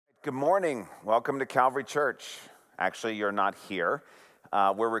Good morning. Welcome to Calvary Church. Actually, you're not here.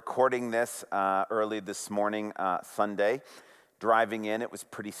 We're recording this early this morning, Sunday. Driving in, it was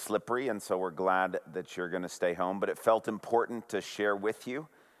pretty slippery, and so we're glad that you're going to stay home. But it felt important to share with you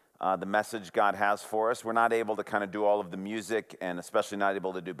the message God has for us. We're not able to kind of do all of the music, and especially not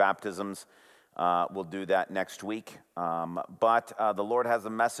able to do baptisms. We'll do that next week. But the Lord has a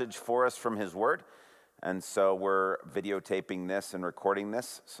message for us from His Word. And so we're videotaping this and recording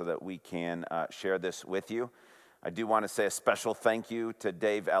this so that we can share this with you. I do want to say a special thank you to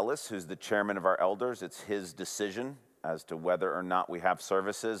Dave Ellis, who's the chairman of our elders. It's his decision as to whether or not we have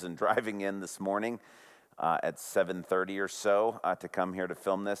services. And driving in this morning at 7:30 or so to come here to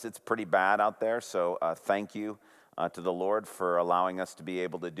film this, it's pretty bad out there. So thank you to the Lord for allowing us to be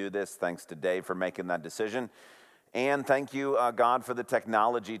able to do this. Thanks to Dave for making that decision. And thank you, God, for the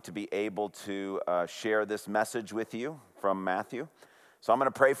technology to be able to share this message with you from Matthew. So I'm going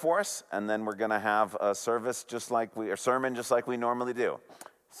to pray for us, and then we're going to have a sermon just like we normally do.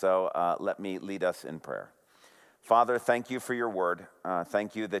 So let me lead us in prayer. Father, thank you for your word.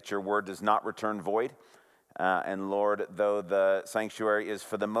 Thank you that your word does not return void. And Lord, though the sanctuary is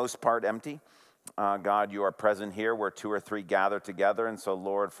for the most part empty, God, you are present here where two or three gather together. And so,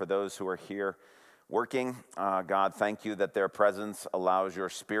 Lord, for those who are here working, God, thank you that their presence allows your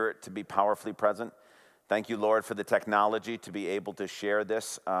spirit to be powerfully present. Thank you, Lord, for the technology to be able to share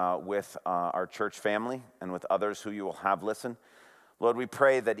this with our church family and with others who you will have listen. Lord, we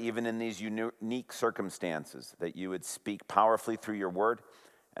pray that even in these unique circumstances, that you would speak powerfully through your word,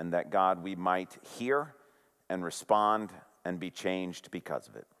 and that, God, we might hear and respond and be changed because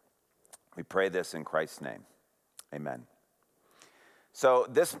of it. We pray this in Christ's name. Amen. So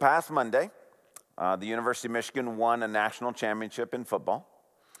this past Monday, the University of Michigan won a national championship in football.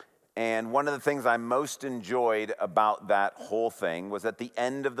 And one of the things I most enjoyed about that whole thing was at the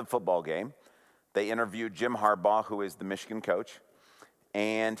end of the football game, they interviewed Jim Harbaugh, who is the Michigan coach.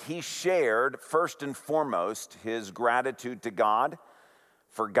 And he shared, first and foremost, his gratitude to God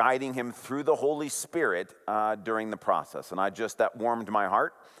for guiding him through the Holy Spirit during the process. And that warmed my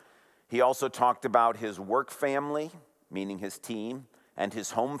heart. He also talked about his work family, meaning his team, and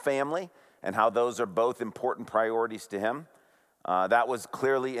his home family, and how those are both important priorities to him. That was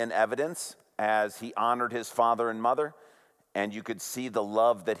clearly in evidence as he honored his father and mother, and you could see the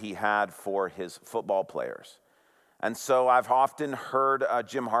love that he had for his football players. And so I've often heard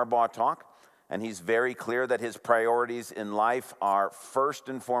Jim Harbaugh talk, and he's very clear that his priorities in life are first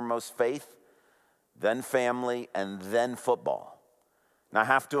and foremost faith, then family, and then football. Now, I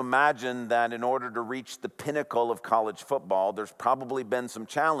have to imagine that in order to reach the pinnacle of college football, there's probably been some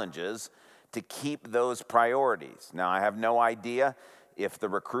challenges to keep those priorities. Now, I have no idea if the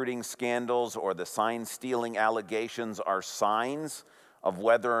recruiting scandals or the sign-stealing allegations are signs of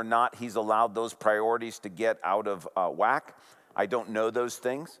whether or not he's allowed those priorities to get out of whack. I don't know those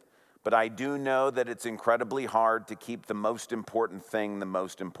things, but I do know that it's incredibly hard to keep the most important thing the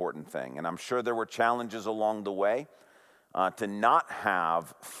most important thing. And I'm sure there were challenges along the way to not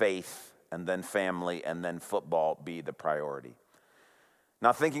have faith and then family and then football be the priority.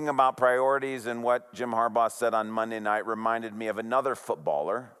 Now, thinking about priorities and what Jim Harbaugh said on Monday night reminded me of another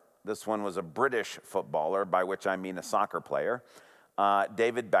footballer. This one was a British footballer, by which I mean a soccer player,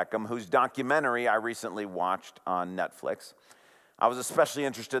 David Beckham, whose documentary I recently watched on Netflix. I was especially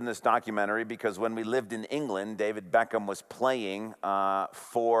interested in this documentary because when we lived in England, David Beckham was playing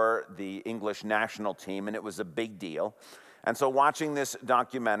for the English national team, and it was a big deal. And so watching this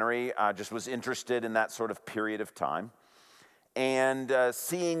documentary, I just was interested in that sort of period of time. And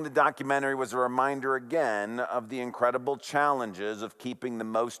seeing the documentary was a reminder again of the incredible challenges of keeping the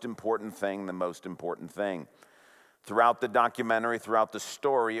most important thing the most important thing. Throughout the documentary, throughout the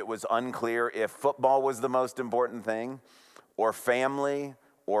story, it was unclear if football was the most important thing, or family,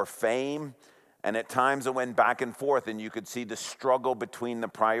 or fame. And at times it went back and forth, and you could see the struggle between the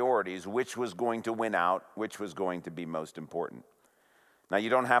priorities, which was going to win out, which was going to be most important. Now, you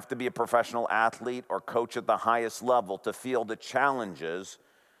don't have to be a professional athlete or coach at the highest level to feel the challenges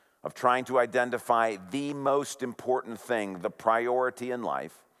of trying to identify the most important thing, the priority in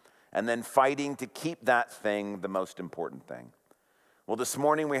life, and then fighting to keep that thing the most important thing. Well, this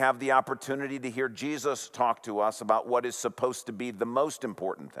morning we have the opportunity to hear Jesus talk to us about what is supposed to be the most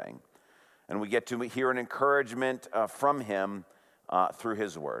important thing. And we get to hear an encouragement from him through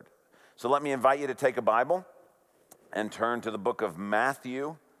his word. So let me invite you to take a Bible and turn to the book of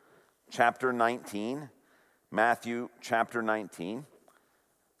Matthew, chapter 19. Matthew, chapter 19.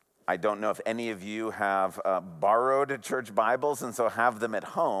 I don't know if any of you have borrowed church Bibles and so have them at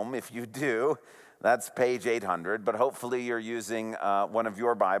home. If you do, That's page 800, but hopefully you're using one of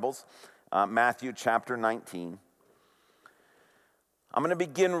your Bibles, Matthew chapter 19. I'm going to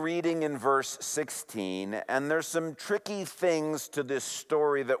begin reading in verse 16, and there's some tricky things to this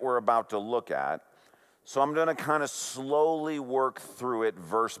story that we're about to look at. So I'm going to kind of slowly work through it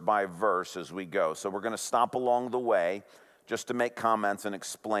verse by verse as we go. So we're going to stop along the way just to make comments and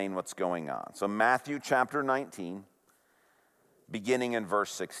explain what's going on. So Matthew chapter 19, beginning in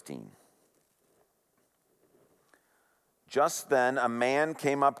verse 16. Just then a man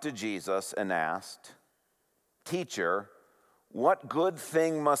came up to Jesus and asked, "Teacher, what good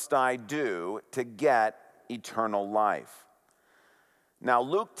thing must I do to get eternal life?" Now,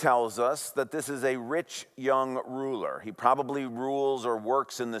 Luke tells us that this is a rich young ruler. He probably rules or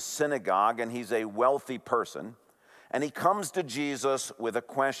works in the synagogue, and he's a wealthy person. And he comes to Jesus with a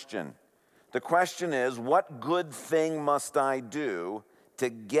question. The question is, what good thing must I do to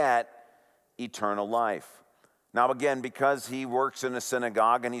get eternal life? Now, again, because he works in a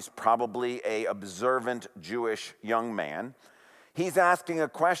synagogue and he's probably an observant Jewish young man, he's asking a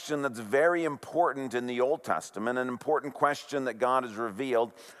question that's very important in the Old Testament, an important question that God has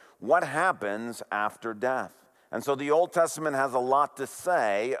revealed. What happens after death? And so the Old Testament has a lot to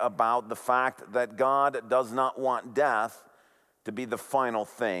say about the fact that God does not want death to be the final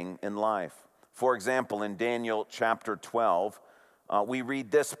thing in life. For example, in Daniel chapter 12, we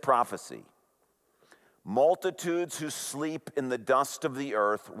read this prophecy. "Multitudes who sleep in the dust of the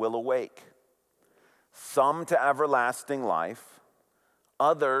earth will awake, some to everlasting life,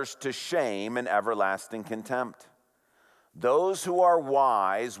 others to shame and everlasting contempt. Those who are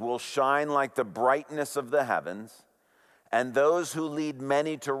wise will shine like the brightness of the heavens, and those who lead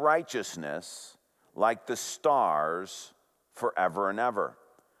many to righteousness like the stars forever and ever."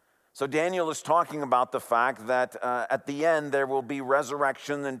 So Daniel is talking about the fact that at the end there will be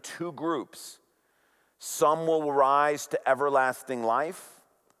resurrection in two groups. Some will rise to everlasting life,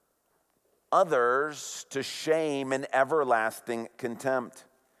 others to shame and everlasting contempt.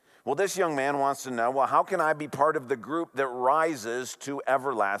 Well, this young man wants to know, well, how can I be part of the group that rises to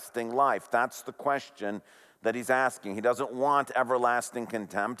everlasting life? That's the question that he's asking. He doesn't want everlasting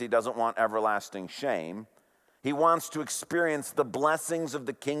contempt. He doesn't want everlasting shame. He wants to experience the blessings of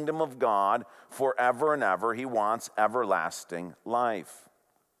the kingdom of God forever and ever. He wants everlasting life.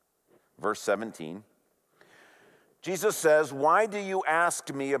 Verse 17. Jesus says, "Why do you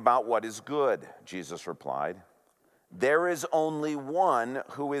ask me about what is good?" Jesus replied, "There is only one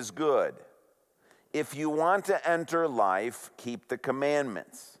who is good. If you want to enter life, keep the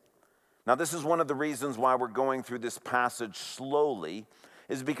commandments." Now, this is one of the reasons why we're going through this passage slowly,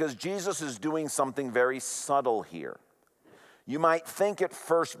 is because Jesus is doing something very subtle here. You might think at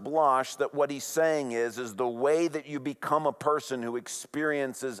first blush that what he's saying is the way that you become a person who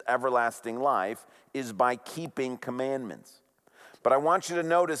experiences everlasting life is by keeping commandments. But I want you to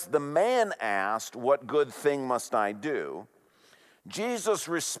notice the man asked, "What good thing must I do?" Jesus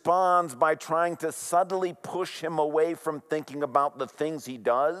responds by trying to subtly push him away from thinking about the things he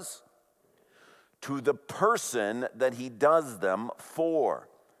does to the person that he does them for.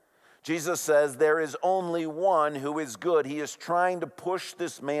 Jesus says there is only one who is good. He is trying to push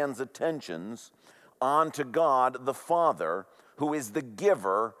this man's attentions onto God the Father, who is the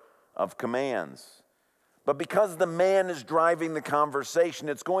giver of commands. But because the man is driving the conversation,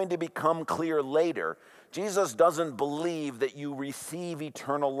 it's going to become clear later. Jesus doesn't believe that you receive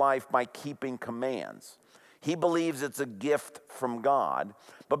eternal life by keeping commands. He believes it's a gift from God.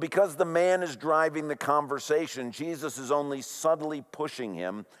 But because the man is driving the conversation, Jesus is only subtly pushing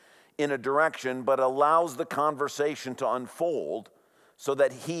him in a direction, but allows the conversation to unfold so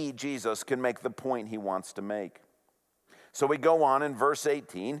that he, Jesus, can make the point he wants to make. So we go on in verse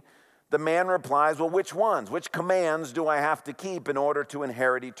 18. The man replies, "Well, which ones? Which commands do I have to keep in order to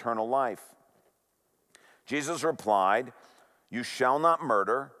inherit eternal life?" Jesus replied, "You shall not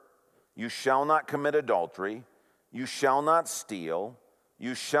murder, you shall not commit adultery, you shall not steal,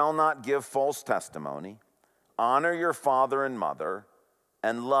 you shall not give false testimony, honor your father and mother,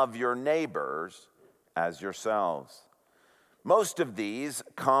 and love your neighbors as yourselves." Most of these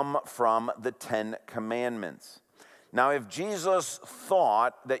come from the 10 Commandments. Now, if Jesus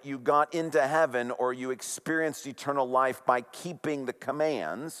thought that you got into heaven or you experienced eternal life by keeping the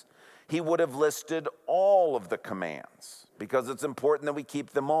commands, he would have listed all of the commands because it's important that we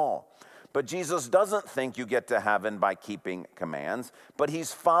keep them all. But Jesus doesn't think you get to heaven by keeping commands, but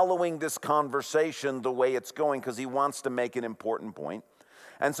he's following this conversation the way it's going because he wants to make an important point.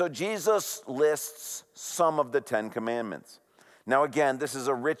 And so Jesus lists some of the 10 Commandments. Now again, this is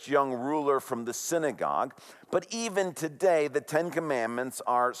a rich young ruler from the synagogue, but even today, the Ten Commandments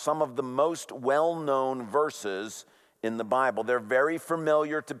are some of the most well-known verses in the Bible. They're very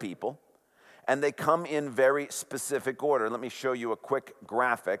familiar to people, and they come in very specific order. Let me show you a quick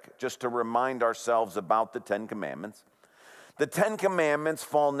graphic just to remind ourselves about the Ten Commandments. The Ten Commandments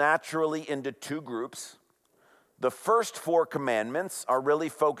fall naturally into two groups. The first four commandments are really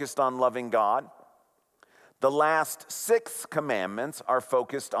focused on loving God. The last 6 commandments are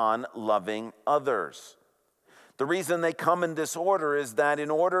focused on loving others. The reason they come in this order is that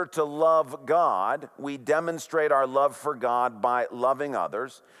in order to love God, we demonstrate our love for God by loving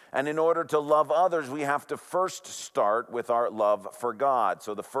others. And in order to love others, we have to first start with our love for God.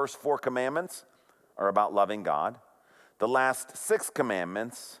 So the first 4 commandments are about loving God. The last 6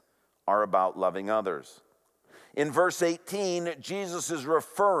 commandments are about loving others. In verse 18, Jesus is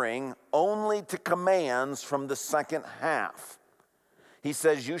referring only to commands from the second half. He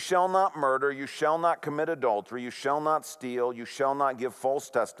says, you shall not murder, you shall not commit adultery, you shall not steal, you shall not give false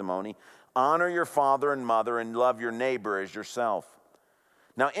testimony, honor your father and mother, and love your neighbor as yourself.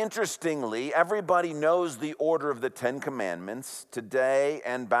 Now, interestingly, everybody knows the order of the 10 Commandments today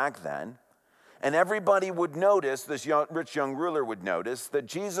and back then. And everybody would notice, this rich young ruler would notice, that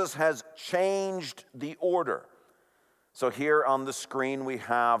Jesus has changed the order. So here on the screen we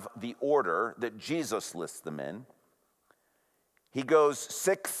have the order that Jesus lists them in. He goes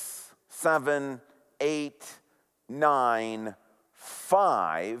 6, 7, 8, 9,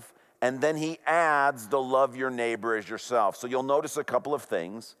 5, and then he adds the love your neighbor as yourself. So you'll notice a couple of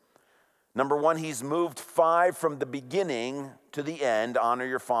things. Number 1, he's moved 5 from the beginning to the end, honor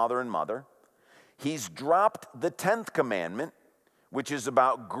your father and mother. He's dropped the 10th commandment, which is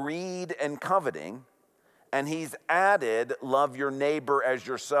about greed and coveting. And he's added, love your neighbor as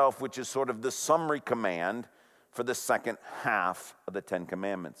yourself, which is sort of the summary command for the second half of the 10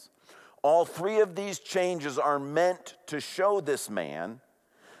 Commandments. All 3 of these changes are meant to show this man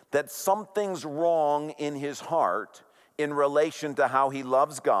that something's wrong in his heart in relation to how he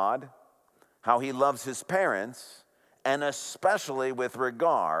loves God, how he loves his parents, and especially with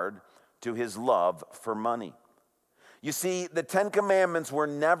regard to his love for money. You see, the 10 Commandments were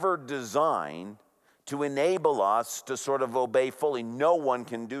never designed to enable us to sort of obey fully. No one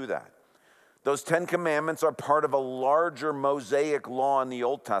can do that. Those 10 Commandments are part of a larger Mosaic law in the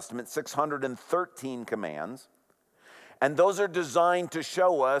Old Testament, 613 commands. And those are designed to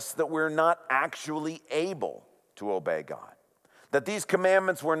show us that we're not actually able to obey God. That these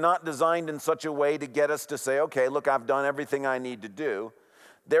commandments were not designed in such a way to get us to say, okay, look, I've done everything I need to do.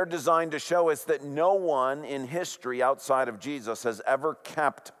 They're designed to show us that no one in history outside of Jesus has ever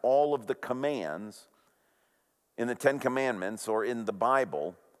kept all of the commands in the 10 Commandments or in the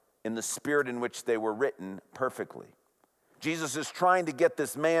Bible in the spirit in which they were written perfectly. Jesus is trying to get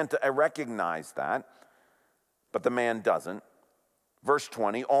this man to recognize that, but the man doesn't. Verse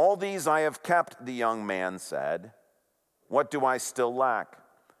 20, all these I have kept, the young man said. What do I still lack?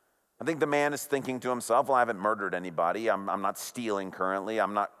 I think the man is thinking to himself, well, I haven't murdered anybody. I'm not stealing currently.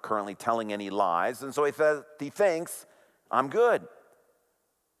 I'm not currently telling any lies. And so he thinks, I'm good.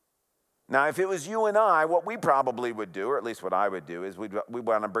 Now, if it was you and I, what we probably would do, or at least what I would do, is we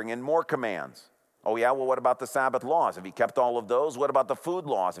want to bring in more commands. Oh, yeah, well, what about the Sabbath laws? Have you kept all of those? What about the food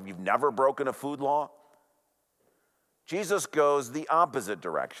laws? Have you never broken a food law? Jesus goes the opposite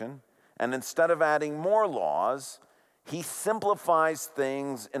direction, and instead of adding more laws, he simplifies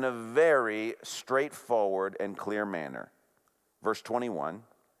things in a very straightforward and clear manner. Verse 21,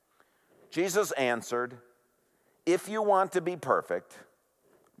 Jesus answered, if you want to be perfect,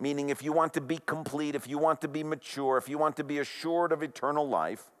 meaning if you want to be complete, if you want to be mature, if you want to be assured of eternal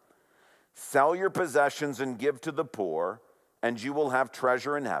life, sell your possessions and give to the poor, and you will have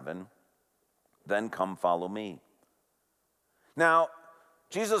treasure in heaven. Then come follow me. Now,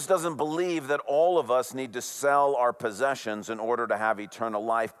 Jesus doesn't believe that all of us need to sell our possessions in order to have eternal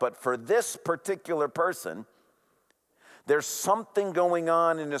life, but for this particular person, there's something going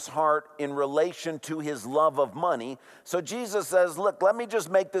on in his heart in relation to his love of money. So Jesus says, look, let me just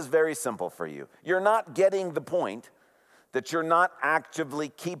make this very simple for you. You're not getting the point that you're not actively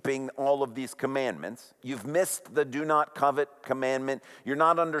keeping all of these commandments. You've missed the do not covet commandment. You're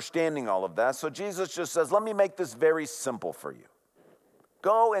not understanding all of that. So Jesus just says, let me make this very simple for you.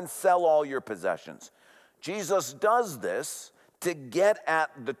 Go and sell all your possessions. Jesus does this to get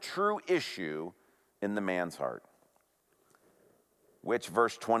at the true issue in the man's heart, which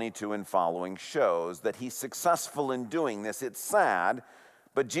verse 22 and following shows that he's successful in doing this. It's sad,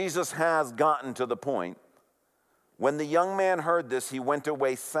 but Jesus has gotten to the point. When the young man heard this, he went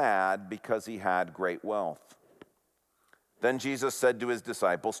away sad because he had great wealth. Then Jesus said to his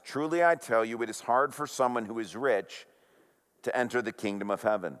disciples, "Truly I tell you, it is hard for someone who is rich to enter the kingdom of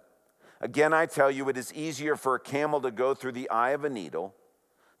heaven. Again, I tell you, it is easier for a camel to go through the eye of a needle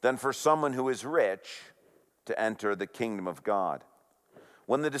than for someone who is rich to enter the kingdom of God."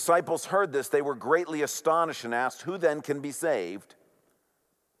 When the disciples heard this, they were greatly astonished and asked, "Who then can be saved?"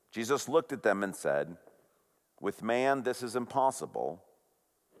 Jesus looked at them and said, "With man this is impossible,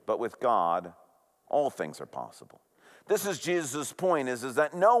 but with God all things are possible." This is Jesus' point, is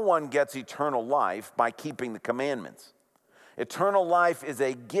that no one gets eternal life by keeping the commandments. Eternal life is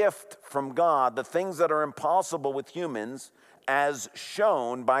a gift from God, the things that are impossible with humans, as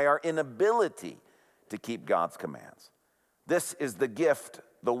shown by our inability to keep God's commands. This is the gift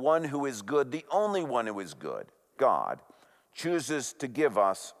the one who is good, the only one who is good, God, chooses to give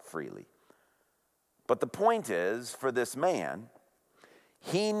us freely. But the point is, for this man,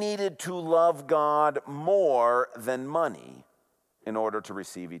 he needed to love God more than money in order to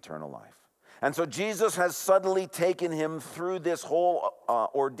receive eternal life. And so Jesus has suddenly taken him through this whole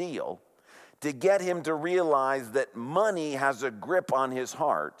ordeal to get him to realize that money has a grip on his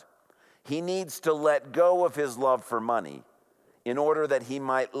heart. He needs to let go of his love for money in order that he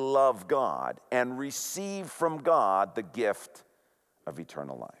might love God and receive from God the gift of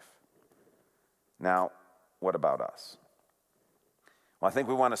eternal life. Now, what about us? Well, I think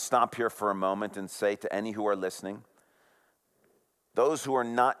we want to stop here for a moment and say to any who are listening, those who are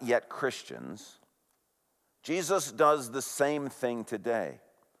not yet Christians, Jesus does the same thing today.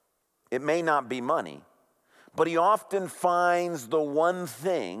 It may not be money, but he often finds the one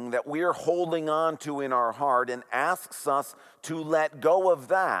thing that we're holding on to in our heart and asks us to let go of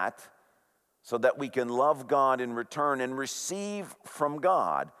that so that we can love God in return and receive from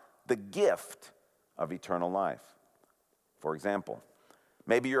God the gift of eternal life. For example,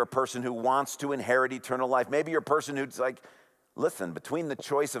 maybe you're a person who wants to inherit eternal life. Maybe you're a person who's like, listen, between the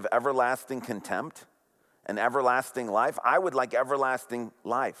choice of everlasting contempt and everlasting life, I would like everlasting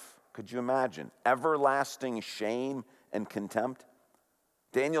life. Could you imagine? Everlasting shame and contempt.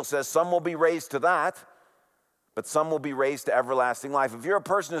 Daniel says some will be raised to that, but some will be raised to everlasting life. If you're a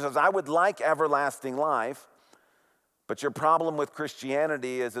person who says, I would like everlasting life, but your problem with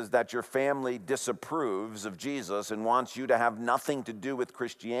Christianity is that your family disapproves of Jesus and wants you to have nothing to do with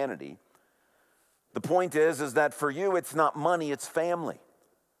Christianity. The point is that for you, it's not money, it's family.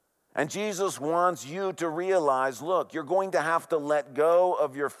 And Jesus wants you to realize, look, you're going to have to let go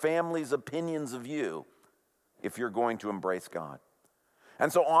of your family's opinions of you if you're going to embrace God.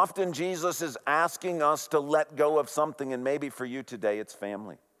 And so often Jesus is asking us to let go of something, and maybe for you today it's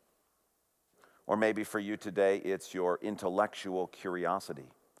family. Or maybe for you today it's your intellectual curiosity.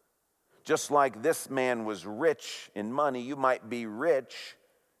 Just like this man was rich in money, you might be rich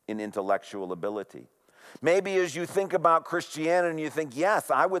in intellectual ability. Maybe as you think about Christianity and you think,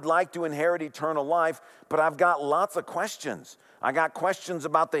 yes, I would like to inherit eternal life, but I've got lots of questions. I got questions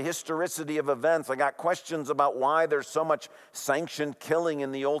about the historicity of events. I got questions about why there's so much sanctioned killing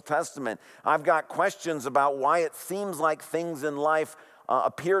in the Old Testament. I've got questions about why it seems like things in life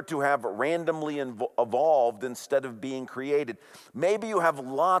appear to have randomly evolved instead of being created. Maybe you have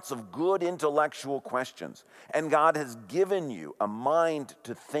lots of good intellectual questions, and God has given you a mind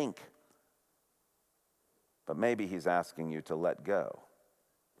to think. But maybe he's asking you to let go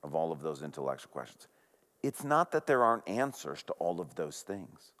of all of those intellectual questions. It's not that there aren't answers to all of those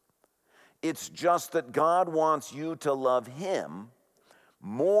things. It's just that God wants you to love him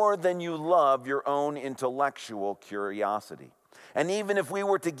more than you love your own intellectual curiosity. And even if we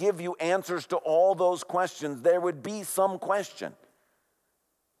were to give you answers to all those questions, there would be some question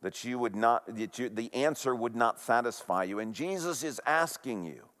that the answer would not satisfy you. And Jesus is asking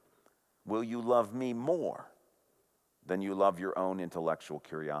you, will you love me more than you love your own intellectual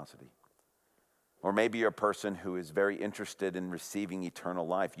curiosity? Or maybe you're a person who is very interested in receiving eternal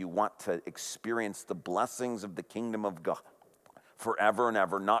life. You want to experience the blessings of the kingdom of God forever and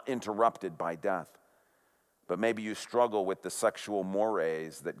ever, not interrupted by death. But maybe you struggle with the sexual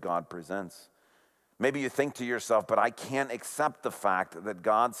mores that God presents. Maybe you think to yourself, but I can't accept the fact that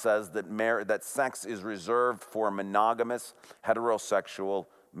God says that sex is reserved for monogamous, heterosexual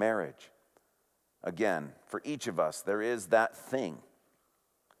marriage. Again, for each of us, there is that thing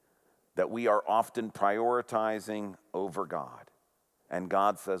that we are often prioritizing over God. And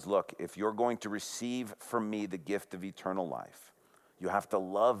God says, look, if you're going to receive from me the gift of eternal life, you have to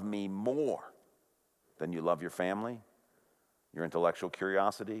love me more than you love your family, your intellectual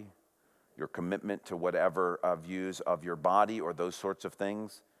curiosity, your commitment to whatever views of your body or those sorts of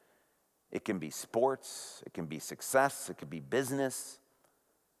things. It can be sports, it can be success, it could be business.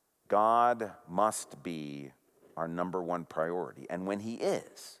 God must be our number one priority. And when he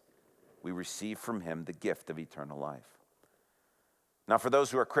is, we receive from him the gift of eternal life. Now, for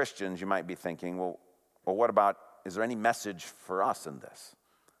those who are Christians, you might be thinking, well, what about, is there any message for us in this?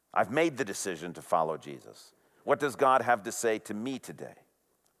 I've made the decision to follow Jesus. What does God have to say to me today?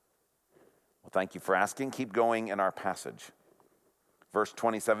 Well, thank you for asking. Keep going in our passage. Verse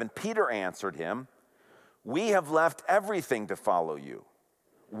 27, Peter answered him, "We have left everything to follow you.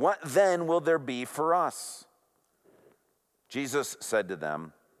 What then will there be for us?" Jesus said to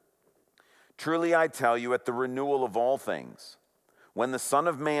them, "Truly I tell you, at the renewal of all things, when the Son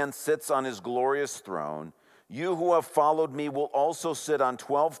of Man sits on his glorious throne, you who have followed me will also sit on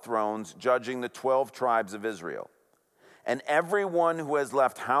 12 thrones, judging the 12 tribes of Israel. And everyone who has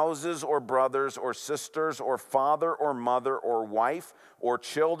left houses or brothers or sisters or father or mother or wife or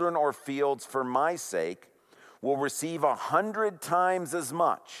children or fields for my sake will receive 100 times as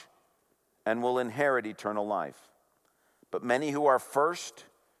much and will inherit eternal life. But many who are first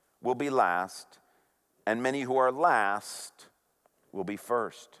will be last, and many who are last will be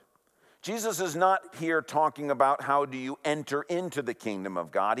first." Jesus is not here talking about how do you enter into the kingdom of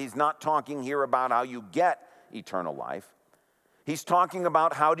God. He's not talking here about how you get eternal life. He's talking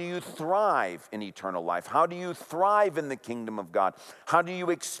about how do you thrive in eternal life? How do you thrive in the kingdom of God? How do you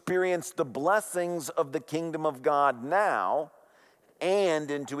experience the blessings of the kingdom of God now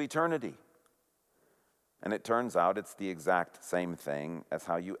and into eternity? And it turns out it's the exact same thing as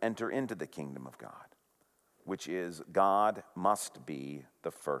how you enter into the kingdom of God, which is God must be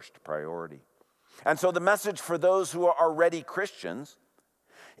the first priority. And so the message for those who are already Christians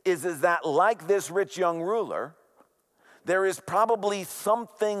is that like this rich young ruler, there is probably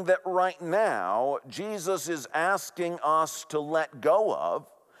something that right now Jesus is asking us to let go of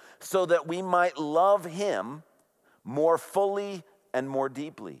so that we might love him more fully and more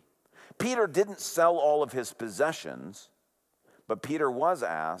deeply. Peter didn't sell all of his possessions, but Peter was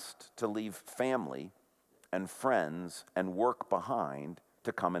asked to leave family and friends and work behind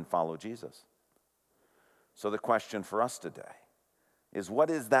to come and follow Jesus. So the question for us today is, what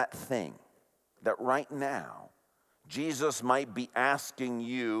is that thing that right now Jesus might be asking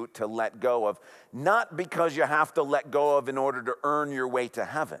you to let go of? Not because you have to let go of in order to earn your way to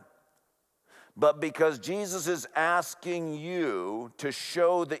heaven, but because Jesus is asking you to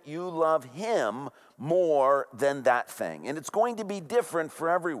show that you love him more than that thing. And it's going to be different for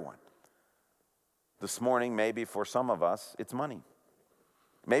everyone. This morning, maybe for some of us, it's money.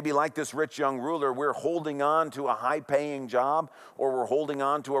 Maybe like this rich young ruler, we're holding on to a high-paying job, or we're holding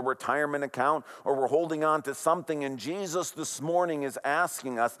on to a retirement account, or we're holding on to something, and Jesus this morning is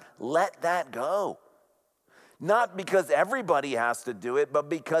asking us, let that go. Not because everybody has to do it, but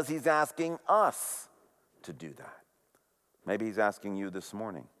because he's asking us to do that. Maybe he's asking you this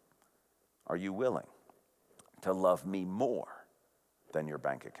morning, are you willing to love me more than your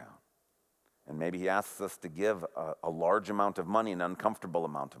bank account? And maybe he asks us to give a large amount of money, an uncomfortable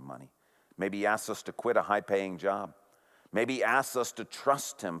amount of money. Maybe he asks us to quit a high-paying job. Maybe he asks us to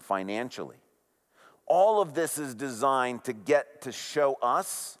trust him financially. All of this is designed to show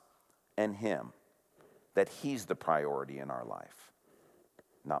us and him that he's the priority in our life,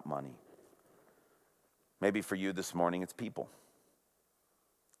 not money. Maybe for you this morning, it's people.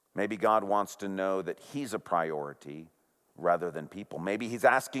 Maybe God wants to know that he's a priority rather than people. Maybe he's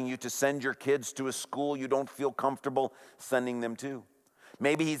asking you to send your kids to a school you don't feel comfortable sending them to.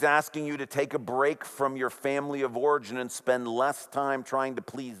 Maybe he's asking you to take a break from your family of origin and spend less time trying to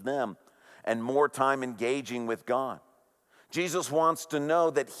please them and more time engaging with God. Jesus wants to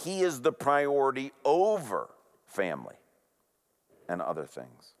know that he is the priority over family and other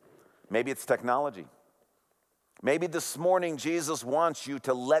things. Maybe it's technology. Maybe this morning Jesus wants you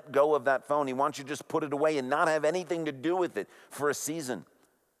to let go of that phone. He wants you to just put it away and not have anything to do with it for a season.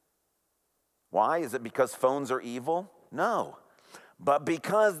 Why? Is it because phones are evil? No. But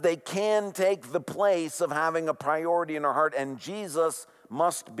because they can take the place of having a priority in our heart, and Jesus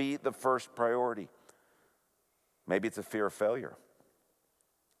must be the first priority. Maybe it's a fear of failure.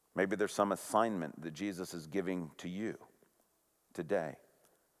 Maybe there's some assignment that Jesus is giving to you today.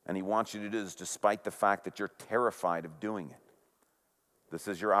 And he wants you to do this despite the fact that you're terrified of doing it. This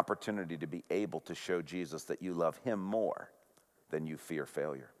is your opportunity to be able to show Jesus that you love him more than you fear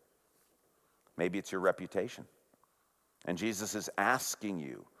failure. Maybe it's your reputation. And Jesus is asking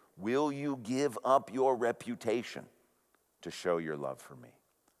you, will you give up your reputation to show your love for me?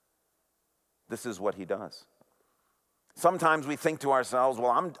 This is what he does. Sometimes we think to ourselves,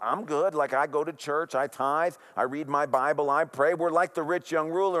 well, I'm good. Like, I go to church, I tithe, I read my Bible, I pray. We're like the rich young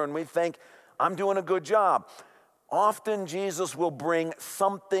ruler, and we think, I'm doing a good job. Often Jesus will bring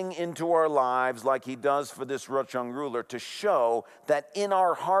something into our lives like he does for this rich young ruler to show that in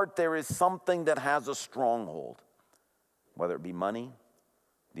our heart there is something that has a stronghold, whether it be money,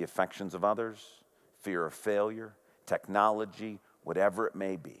 the affections of others, fear of failure, technology, whatever it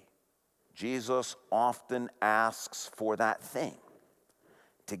may be. Jesus often asks for that thing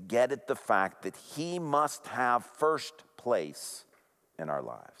to get at the fact that he must have first place in our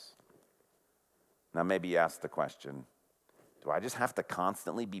lives. Now, maybe you ask the question, do I just have to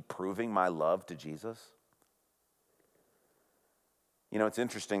constantly be proving my love to Jesus? You know, it's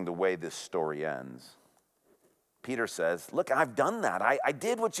interesting the way this story ends. Peter says, look, I've done that. I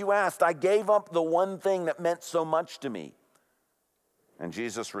did what you asked. I gave up the one thing that meant so much to me. And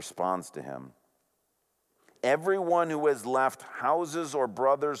Jesus responds to him, everyone who has left houses or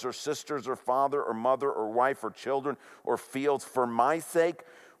brothers or sisters or father or mother or wife or children or fields for my sake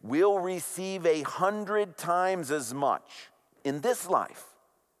will receive 100 times as much in this life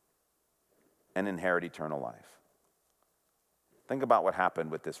and inherit eternal life. Think about what happened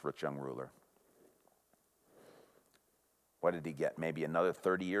with this rich young ruler. What did he get? Maybe another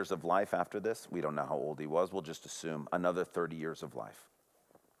 30 years of life after this? We don't know how old he was. We'll just assume another 30 years of life.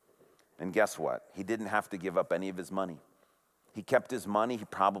 And guess what? He didn't have to give up any of his money. He kept his money. He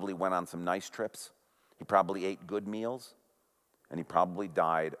probably went on some nice trips. He probably ate good meals. And he probably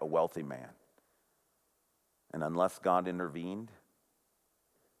died a wealthy man. And unless God intervened,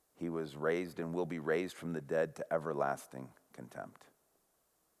 he was raised and will be raised from the dead to everlasting contempt.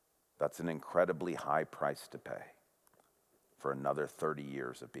 That's an incredibly high price to pay for another 30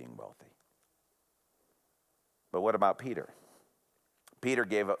 years of being wealthy. But what about Peter? Peter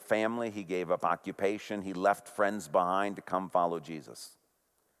gave up family, he gave up occupation, he left friends behind to come follow Jesus.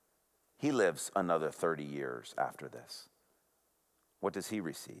 He lives another 30 years after this. What does he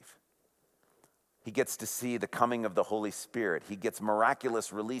receive? He gets to see the coming of the Holy Spirit. He gets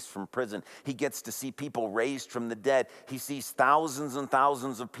miraculous release from prison. He gets to see people raised from the dead. He sees thousands and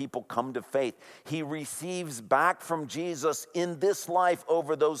thousands of people come to faith. He receives back from Jesus in this life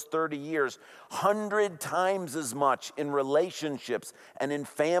over those 30 years, 100 times as much in relationships and in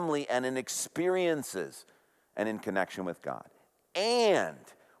family and in experiences and in connection with God. And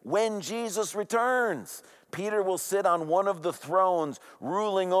when Jesus returns, Peter will sit on one of the thrones,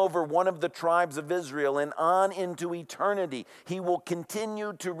 ruling over one of the tribes of Israel, and on into eternity, he will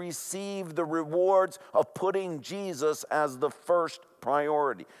continue to receive the rewards of putting Jesus as the first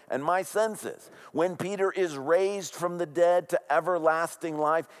priority. And my sense is, when Peter is raised from the dead to everlasting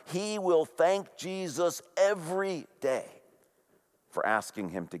life, he will thank Jesus every day for asking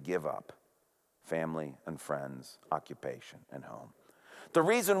him to give up family and friends, occupation and home. The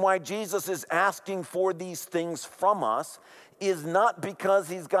reason why Jesus is asking for these things from us is not because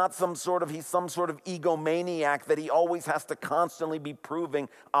he's some sort of egomaniac that he always has to constantly be proving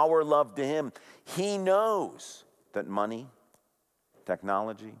our love to him. He knows that money,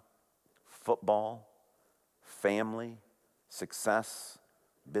 technology, football, family, success,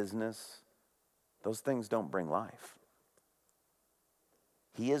 business, those things don't bring life.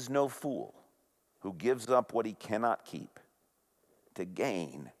 He is no fool who gives up what he cannot keep to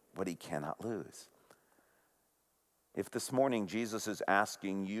gain what he cannot lose. If this morning Jesus is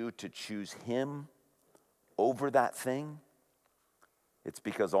asking you to choose him over that thing, it's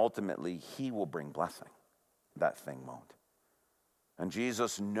because ultimately he will bring blessing. That thing won't. And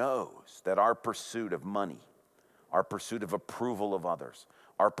Jesus knows that our pursuit of money, our pursuit of approval of others,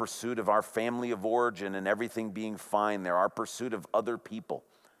 our pursuit of our family of origin and everything being fine there, our pursuit of other people,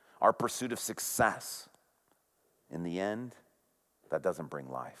 our pursuit of success, in the end, that doesn't bring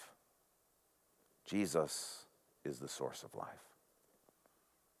life. Jesus is the source of life.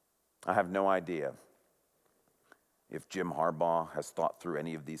 I have no idea if Jim Harbaugh has thought through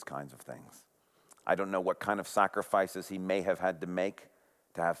any of these kinds of things. I don't know what kind of sacrifices he may have had to make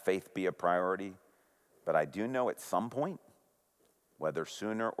to have faith be a priority, but I do know at some point, whether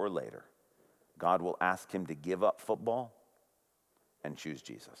sooner or later, God will ask him to give up football and choose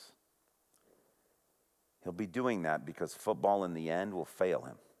Jesus. He'll be doing that because football in the end will fail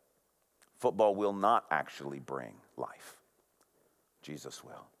him. Football will not actually bring life. Jesus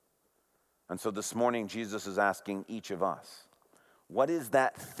will. And so this morning, Jesus is asking each of us, what is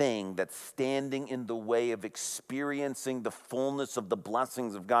that thing that's standing in the way of experiencing the fullness of the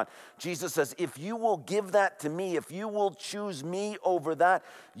blessings of God? Jesus says, if you will give that to me, if you will choose me over that,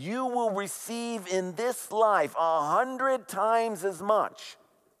 you will receive in this life 100 times as much.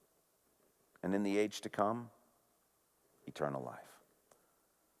 And in the age to come, eternal life.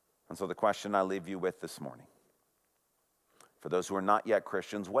 And so the question I leave you with this morning, For those who are not yet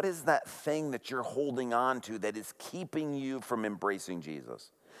Christians, what is that thing that you're holding on to that is keeping you from embracing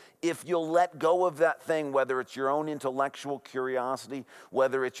Jesus? If you'll let go of that thing, whether it's your own intellectual curiosity,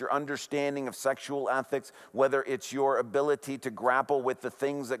 whether it's your understanding of sexual ethics, whether it's your ability to grapple with the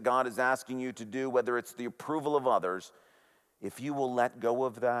things that God is asking you to do, whether it's the approval of others, if you will let go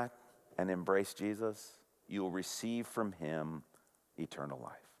of that and embrace Jesus, you will receive from him eternal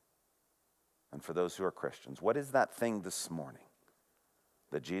life. And for those who are Christians, what is that thing this morning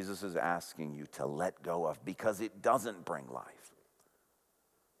that Jesus is asking you to let go of because it doesn't bring life?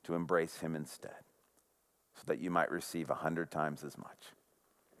 To embrace him instead, so that you might receive 100 times as much,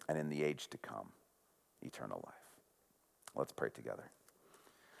 and in the age to come, eternal life. Let's pray together.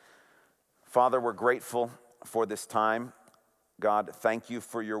 Father, we're grateful for this time. God, thank you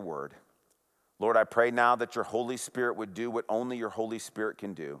for your word. Lord, I pray now that your Holy Spirit would do what only your Holy Spirit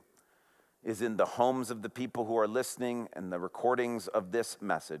can do, is in the homes of the people who are listening and the recordings of this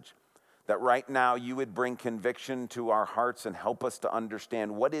message, that right now you would bring conviction to our hearts and help us to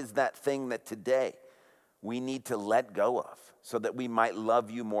understand what is that thing that today we need to let go of so that we might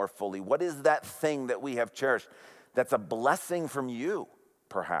love you more fully. What is that thing that we have cherished that's a blessing from you,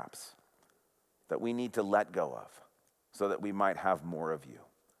 perhaps, that we need to let go of so that we might have more of you.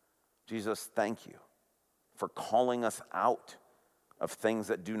 Jesus, thank you for calling us out of things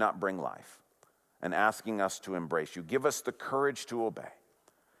that do not bring life and asking us to embrace you. Give us the courage to obey.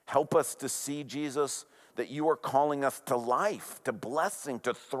 Help us to see, Jesus, that you are calling us to life, to blessing,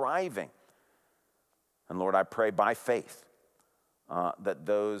 to thriving. And Lord, I pray by faith that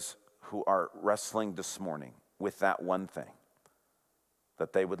those who are wrestling this morning with that one thing,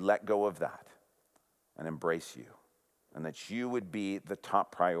 that they would let go of that and embrace you, and that you would be the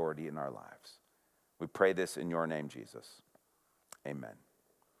top priority in our lives. We pray this in your name, Jesus. Amen.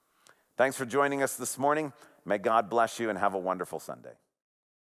 Thanks for joining us this morning. May God bless you and have a wonderful Sunday.